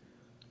success.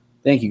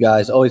 Thank you,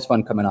 guys. Always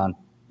fun coming on.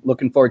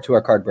 Looking forward to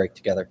our card break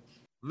together.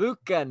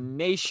 Luca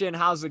Nation,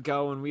 how's it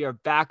going? We are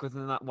back with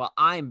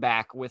I'm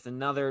back with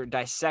another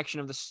dissection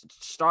of the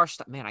Star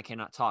Stock. Man, I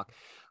cannot talk.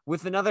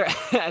 With another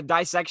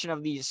dissection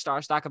of the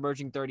Star Stock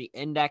Emerging 30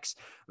 Index.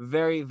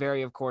 Very,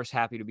 very, of course,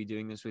 happy to be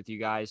doing this with you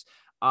guys.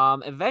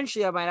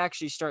 Eventually, I might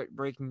actually start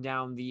breaking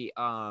down the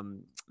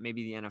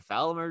maybe the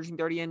NFL Emerging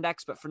 30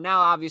 Index. But for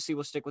now, obviously,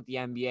 we'll stick with the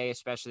NBA,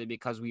 especially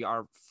because we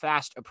are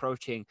fast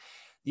approaching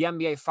the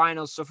NBA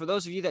Finals. So for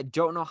those of you that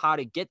don't know how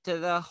to get to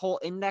the whole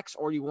index,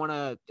 or you want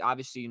to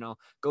obviously,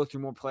 go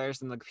through more players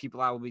than the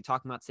people I will be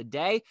talking about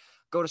today,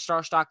 go to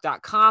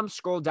starstock.com,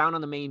 scroll down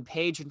on the main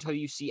page until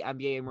you see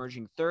NBA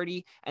Emerging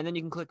 30, and then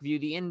you can click View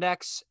the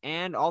Index,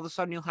 and all of a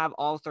sudden you'll have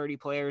all 30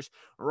 players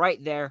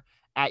right there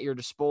at your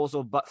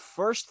disposal. But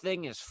first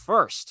thing is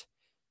first,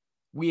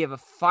 we have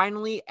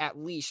finally at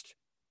least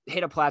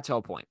hit a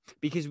plateau point,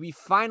 because we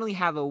finally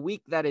have a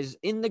week that is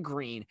in the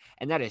green,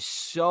 and that is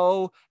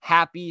so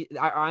happy.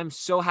 I'm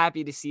so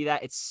happy to see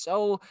that. It's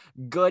so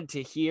good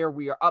to hear.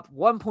 We are up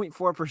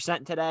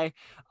 1.4% today,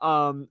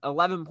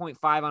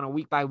 11.5 on a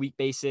week by week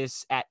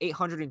basis at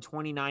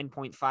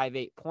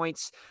 829.58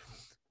 points.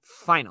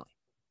 Finally.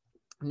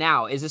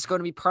 Now, is this going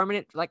to be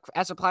permanent, like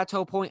as a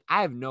plateau point?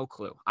 I have no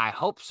clue. I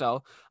hope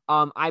so.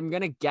 I'm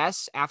going to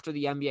guess after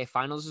the NBA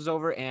Finals is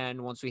over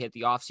and once we hit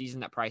the offseason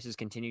that prices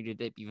continue to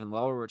dip even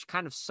lower, which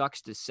kind of sucks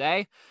to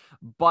say,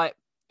 but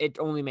it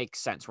only makes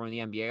sense. We're in the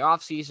NBA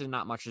offseason.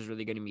 Not much is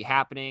really going to be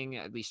happening,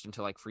 at least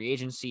until like free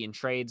agency and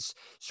trades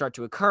start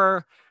to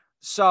occur.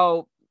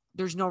 So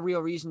there's no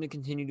real reason to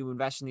continue to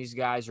invest in these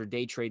guys or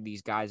day trade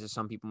these guys, as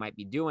some people might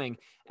be doing.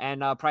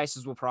 And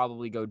prices will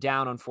probably go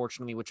down,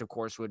 unfortunately, which of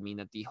course would mean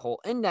that the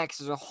whole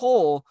index as a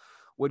whole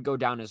would go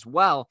down as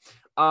well.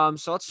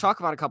 So let's talk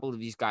about a couple of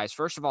these guys.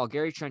 First of all,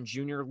 Gary Trent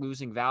Jr.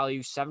 losing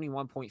value,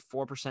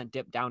 71.4%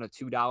 dip down to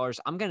 $2.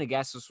 I'm going to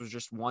guess this was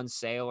just one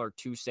sale or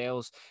two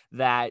sales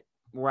that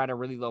we're at a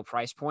really low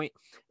price point,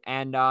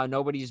 and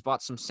nobody's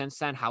bought some since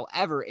then.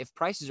 However, if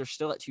prices are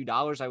still at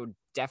 $2, I would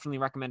definitely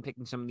recommend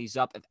picking some of these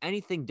up. If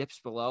anything dips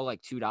below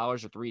like $2 or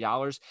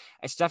 $3,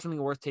 it's definitely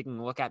worth taking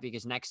a look at,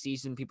 because next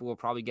season people will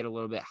probably get a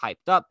little bit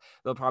hyped up.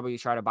 They'll probably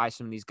try to buy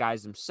some of these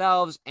guys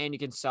themselves, and you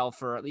can sell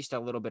for at least a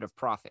little bit of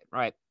profit,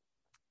 right?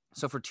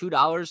 So for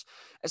 $2,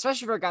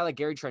 especially for a guy like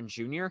Gary Trent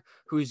Jr.,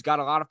 who's got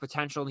a lot of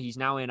potential, he's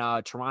now in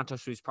Toronto,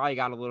 so he's probably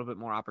got a little bit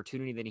more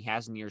opportunity than he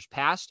has in years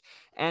past.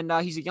 And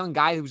he's a young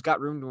guy who's got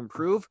room to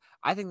improve.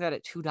 I think that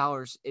at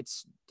 $2,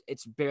 it's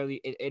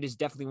barely, it is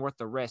definitely worth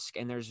the risk.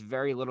 And there's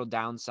very little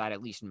downside,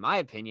 at least in my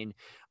opinion,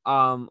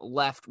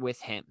 left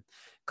with him.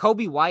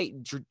 Kobe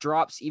White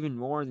drops even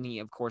more than he,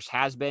 of course,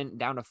 has been,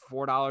 down to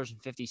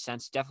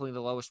 $4.50. Definitely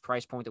the lowest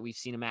price point that we've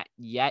seen him at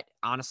yet.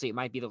 Honestly, it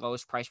might be the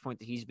lowest price point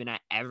that he's been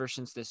at ever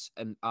since this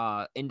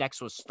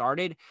index was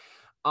started.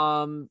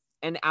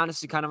 And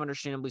honestly, kind of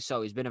understandably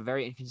so. He's been a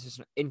very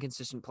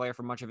inconsistent player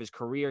for much of his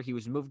career. He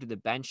was moved to the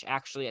bench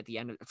actually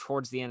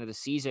towards the end of the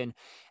season,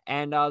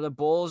 and the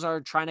Bulls are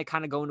trying to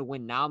kind of go into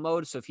win now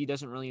mode. So if he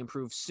doesn't really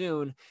improve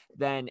soon,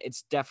 then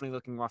it's definitely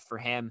looking rough for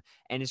him,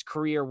 and his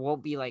career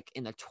won't be like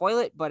in the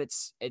toilet, but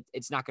it's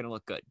not going to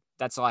look good.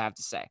 That's all I have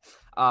to say,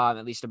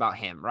 at least about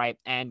him, right?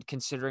 And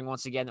considering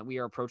once again that we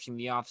are approaching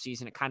the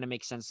offseason, it kind of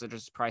makes sense that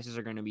his prices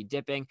are going to be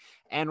dipping,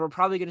 and we're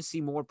probably going to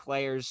see more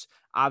players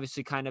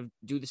obviously kind of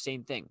do the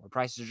same thing, where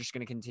prices are just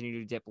going to continue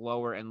to dip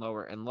lower and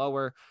lower and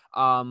lower,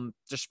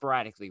 just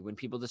sporadically when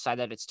people decide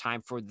that it's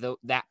time for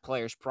that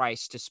player's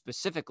price to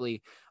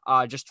specifically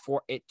just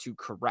for it to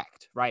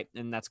correct, right?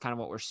 And that's kind of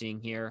what we're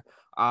seeing here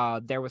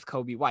there with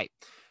Kobe White.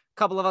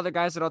 Couple of other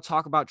guys that I'll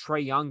talk about.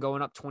 Trae Young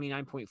going up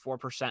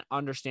 29.4%,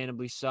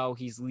 understandably so.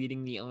 He's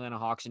leading the Atlanta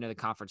Hawks into the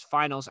conference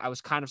finals. I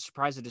was kind of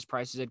surprised that his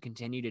prices had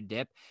continued to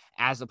dip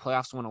as the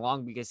playoffs went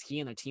along because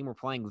he and the team were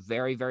playing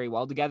very, very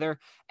well together.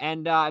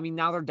 And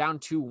now they're down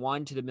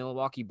 2-1 to the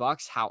Milwaukee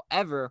Bucks.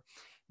 However,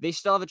 they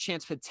still have a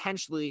chance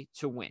potentially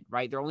to win,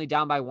 right? They're only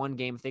down by one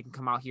game. If they can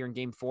come out here in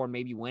game 4 and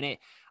maybe win it,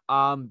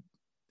 and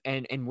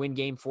win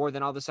game 4,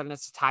 then all of a sudden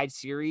it's a tied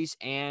series.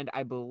 And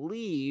I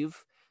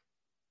believe,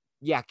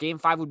 game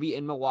 5 would be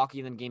in Milwaukee,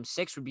 and then game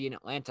 6 would be in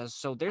Atlanta.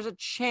 So there's a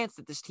chance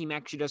that this team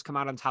actually does come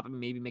out on top and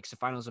maybe makes a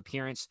finals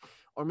appearance,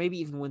 or maybe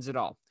even wins it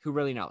all. Who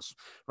really knows,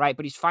 right?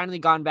 But he's finally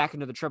gone back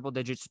into the triple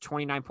digits,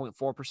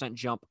 29.4%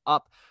 jump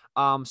up.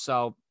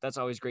 So that's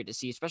always great to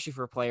see, especially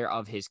for a player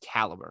of his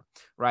caliber,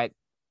 right?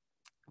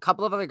 A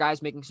couple of other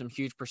guys making some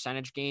huge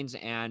percentage gains,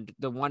 and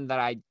the one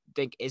that I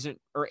think isn't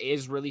or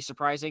is really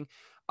surprising,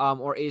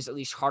 or is at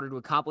least harder to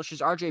accomplish, is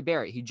RJ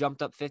Barrett. He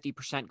jumped up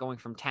 50%, going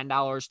from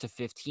 $10 to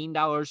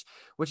 $15,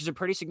 which is a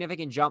pretty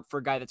significant jump for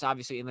a guy that's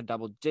obviously in the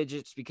double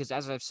digits, because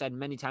as I've said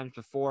many times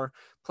before,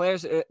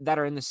 players that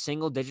are in the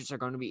single digits are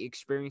going to be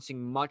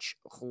experiencing much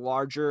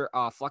larger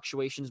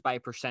fluctuations by a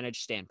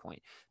percentage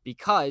standpoint,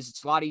 because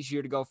it's a lot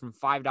easier to go from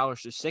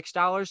 $5 to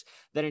 $6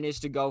 than it is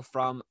to go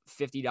from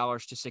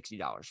 $50 to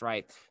 $60,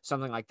 right?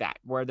 Something like that,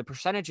 where the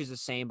percentage is the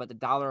same, but the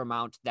dollar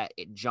amount that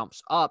it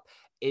jumps up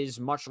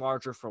is much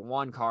larger for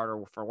one card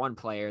or for one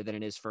player than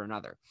it is for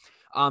another.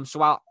 So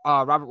while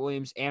Robert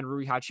Williams and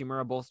Rui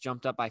Hachimura both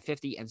jumped up by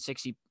 50.5% and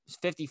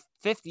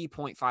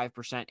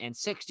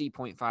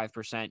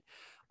 60.5%,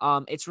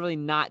 it's really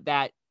not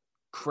that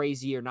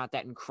crazy or not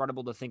that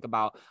incredible to think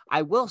about.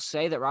 I will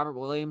say that Robert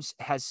Williams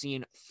has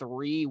seen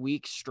 3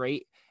 weeks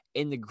straight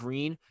in the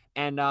green,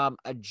 and a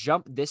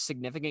jump this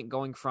significant,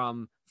 going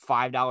from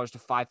 $5 to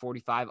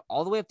 $5.45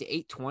 all the way up to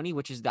 $8.20,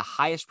 which is the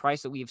highest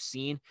price that we have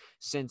seen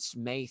since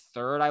May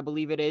 3rd, I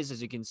believe it is,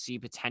 as you can see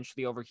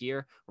potentially over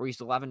here, where he's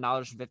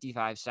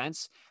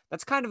 $11.55.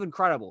 That's kind of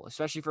incredible,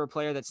 especially for a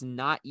player that's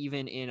not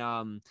even in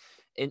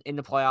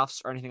the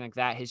playoffs or anything like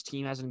that. His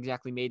team hasn't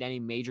exactly made any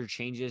major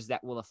changes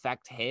that will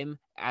affect him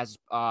as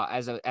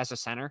a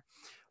center,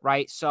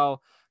 right? So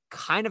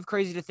kind of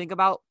crazy to think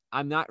about.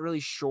 I'm not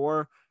really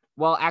sure.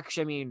 Well,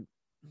 actually, I mean,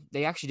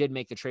 they actually did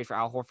make the trade for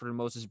Al Horford and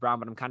Moses Brown,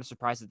 but I'm kind of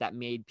surprised that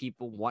made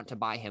people want to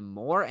buy him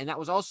more. And that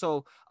was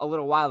also a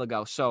little while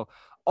ago. So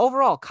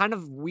overall, kind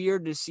of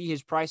weird to see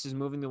his prices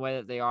moving the way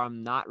that they are.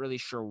 I'm not really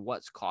sure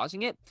what's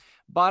causing it,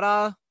 but,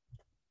 I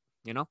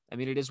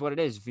mean, it is what it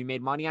is. If you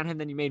made money on him,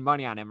 then you made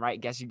money on him, right?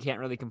 Guess you can't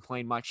really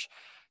complain much.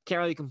 Can't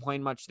really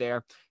complain much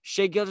there.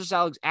 Shai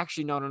Gilgeous-Alexander.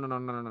 Actually, no.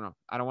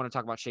 I don't want to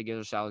talk about Shai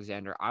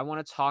Gilgeous-Alexander. I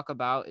want to talk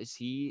about,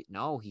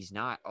 no, he's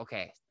not.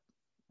 Okay.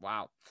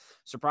 Wow.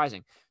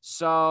 Surprising.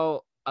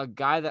 So a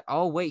guy that,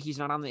 he's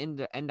not on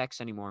the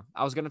index anymore.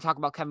 I was going to talk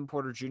about Kevin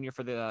Porter Jr.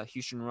 for the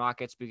Houston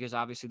Rockets, because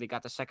obviously they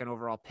got the second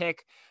overall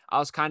pick. I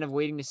was kind of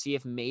waiting to see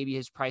if maybe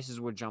his prices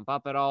would jump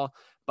up at all,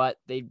 but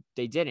they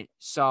didn't.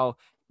 So,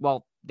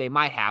 well, they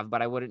might have,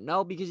 but I wouldn't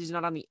know because he's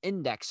not on the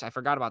index. I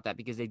forgot about that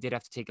because they did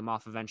have to take him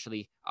off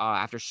eventually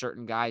after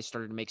certain guys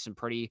started to make some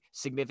pretty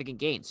significant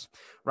gains,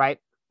 right?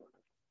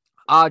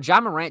 Ja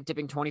Morant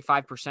dipping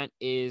 25%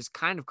 is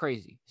kind of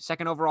crazy.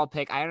 Second overall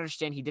pick. I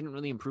understand he didn't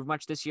really improve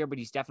much this year, but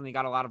he's definitely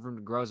got a lot of room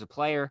to grow as a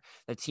player.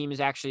 The team is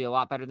actually a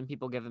lot better than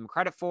people give him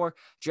credit for.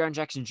 Jaren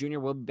Jackson Jr.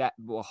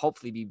 will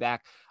hopefully be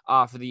back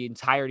for the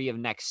entirety of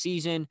next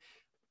season.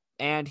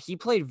 And he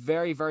played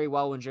very, very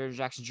well when Jaren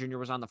Jackson Jr.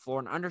 was on the floor,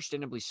 and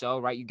understandably so,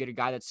 right? You get a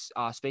guy that's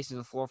spacing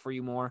the floor for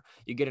you more.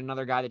 You get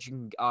another guy that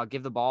you can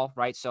give the ball,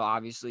 right? So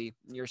obviously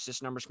your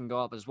assist numbers can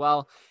go up as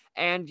well.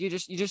 And you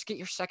just get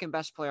your second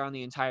best player on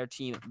the entire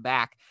team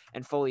back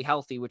and fully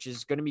healthy, which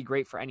is going to be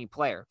great for any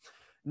player.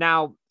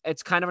 Now,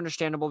 it's kind of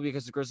understandable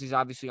because the Grizzlies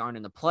obviously aren't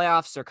in the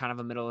playoffs. They're kind of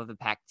a middle of the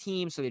pack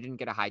team, so they didn't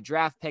get a high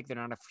draft pick. They're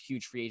not a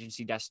huge free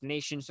agency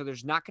destination, so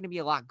there's not going to be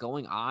a lot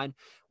going on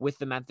with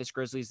the Memphis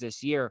Grizzlies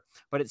this year.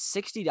 But it's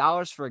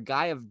 $60 for a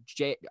guy of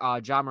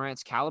Ja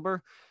Morant's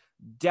caliber.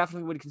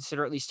 Definitely would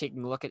consider at least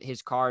taking a look at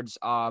his cards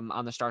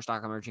on the Star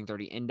Stock Emerging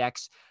 30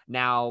 Index.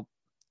 Now,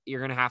 you're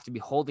going to have to be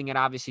holding it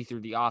obviously through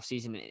the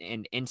offseason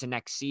and into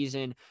next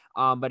season.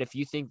 But if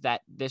you think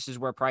that this is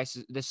going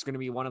to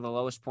be one of the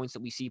lowest points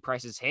that we see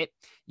prices hit,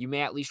 you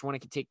may at least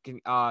want to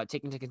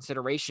take into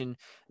consideration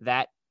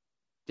that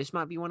this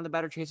might be one of the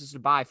better chances to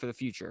buy for the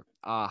future.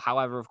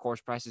 However, of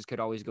course, prices could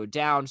always go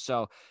down.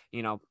 So,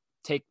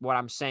 take what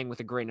I'm saying with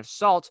a grain of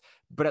salt,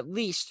 but at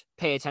least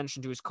pay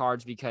attention to his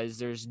cards because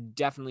there's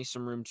definitely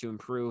some room to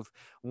improve.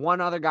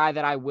 One other guy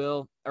that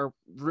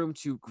room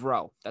to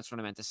grow. That's what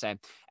I meant to say.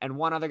 And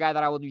one other guy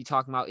that I will be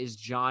talking about is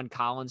John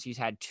Collins. He's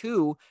had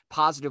 2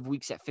 positive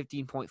weeks at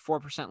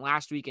 15.4%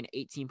 last week and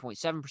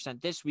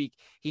 18.7% this week.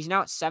 He's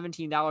now at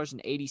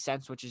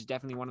 $17.80, which is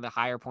definitely one of the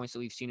higher points that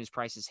we've seen his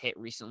prices hit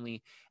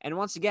recently. And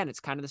once again,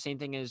 it's kind of the same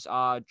thing as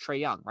Trae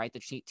Young, right? The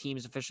team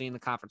is officially in the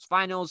conference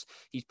finals.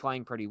 He's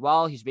playing pretty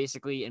well. He's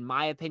basically, in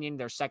my opinion,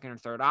 their second or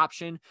third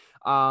option.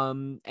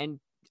 And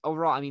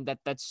overall, I mean,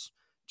 that's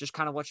just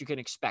kind of what you can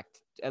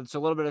expect. It's a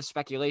little bit of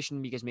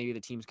speculation because maybe the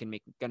team's going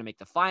to make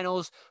the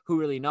finals. Who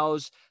really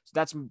knows? So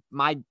that's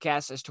my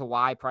guess as to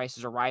why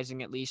prices are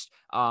rising, at least.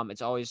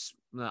 It's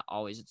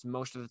it's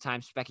most of the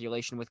time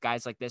speculation with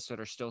guys like this that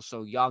are still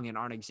so young and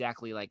aren't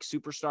exactly like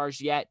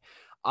superstars yet.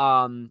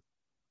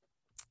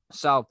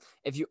 So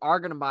if you are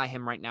going to buy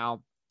him right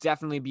now,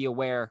 definitely be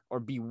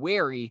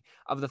wary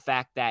of the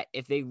fact that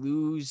if they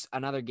lose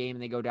another game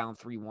and they go down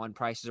 3-1,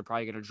 prices are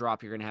probably going to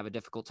drop. You're going to have a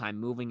difficult time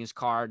moving his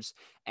cards.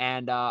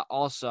 And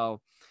also,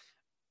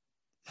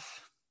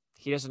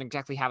 he doesn't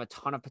exactly have a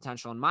ton of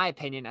potential, in my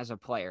opinion, as a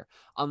player.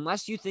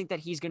 Unless you think that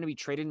he's going to be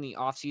traded in the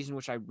offseason,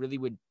 which I really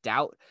would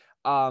doubt,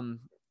 then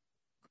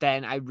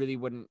I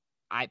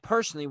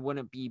personally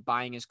wouldn't be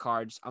buying his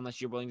cards unless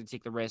you're willing to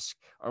take the risk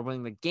or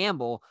willing to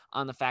gamble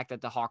on the fact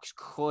that the Hawks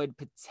could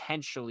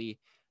potentially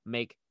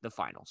make the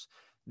finals.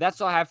 That's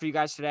all I have for you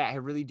guys today. I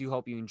really do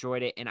hope you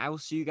enjoyed it, and I will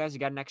see you guys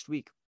again next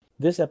week.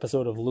 This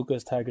episode of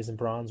Luka's Tigers and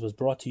Bronze was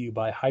brought to you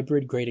by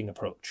Hybrid Grading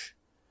Approach.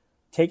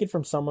 Take it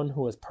from someone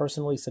who has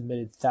personally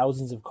submitted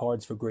thousands of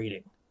cards for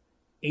grading.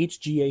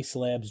 HGA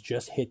slabs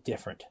just hit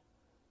different.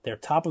 They're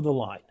top of the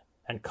line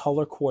and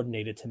color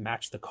coordinated to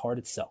match the card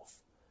itself.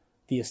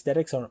 The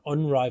aesthetics are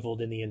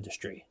unrivaled in the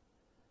industry.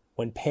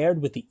 When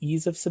paired with the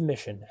ease of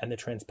submission and the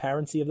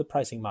transparency of the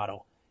pricing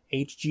model,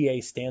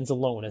 HGA stands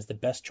alone as the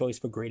best choice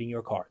for grading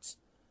your cards.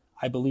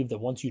 I believe that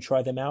once you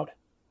try them out,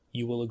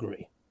 you will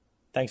agree.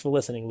 Thanks for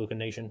listening, Luka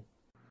Nation.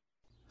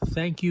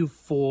 Thank you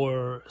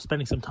for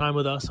spending some time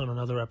with us on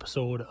another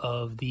episode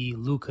of the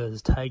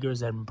Luka's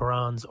Tigers and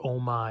Bronze Oh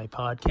My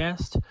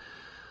podcast.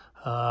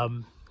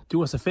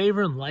 Do us a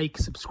favor and like,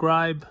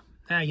 subscribe.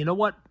 You know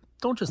what?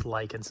 Don't just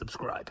like and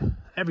subscribe.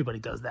 Everybody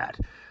does that.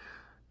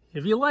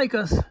 If you like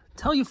us,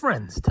 tell your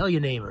friends, tell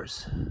your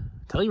neighbors,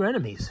 tell your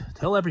enemies,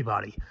 tell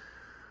everybody.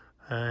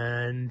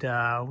 And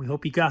we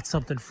hope you got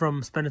something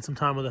from spending some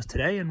time with us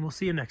today, and we'll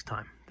see you next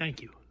time.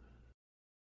 Thank you.